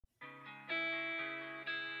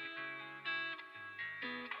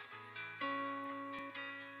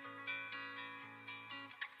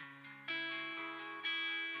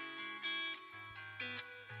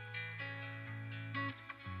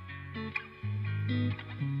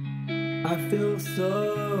I feel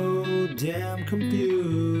so damn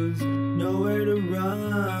confused, nowhere to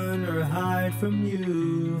run or hide from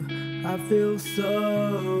you. I feel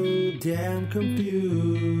so damn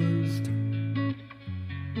confused.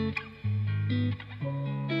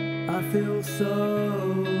 I feel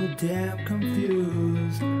so damn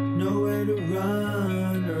confused, nowhere to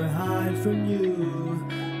run or hide from you.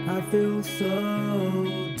 I feel so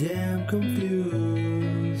damn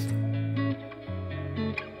confused.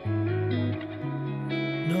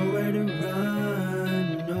 Nowhere to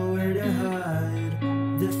run, nowhere to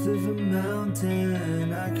hide. This is a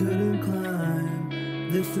mountain I couldn't climb.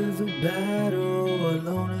 This is a battle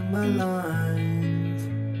alone in my lines.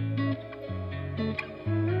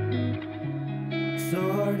 So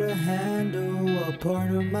hard to handle a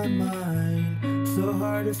part of my mind. So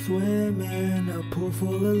hard to swim in a pool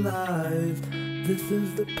full of lies. This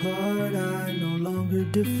is the part I no longer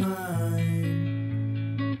define.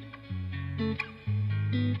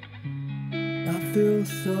 I feel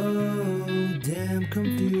so damn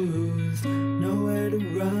confused, nowhere to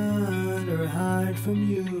run or hide from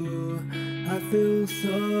you. I feel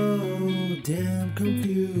so damn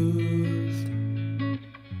confused.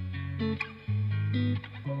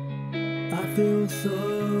 I feel so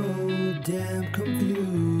damn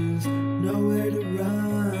confused, nowhere to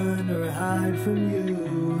run or hide from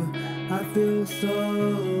you. I feel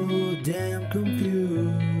so damn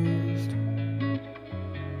confused.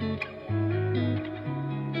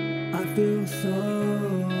 I feel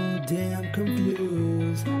so damn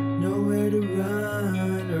confused, nowhere to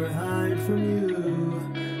run or hide from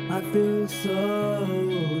you. I feel so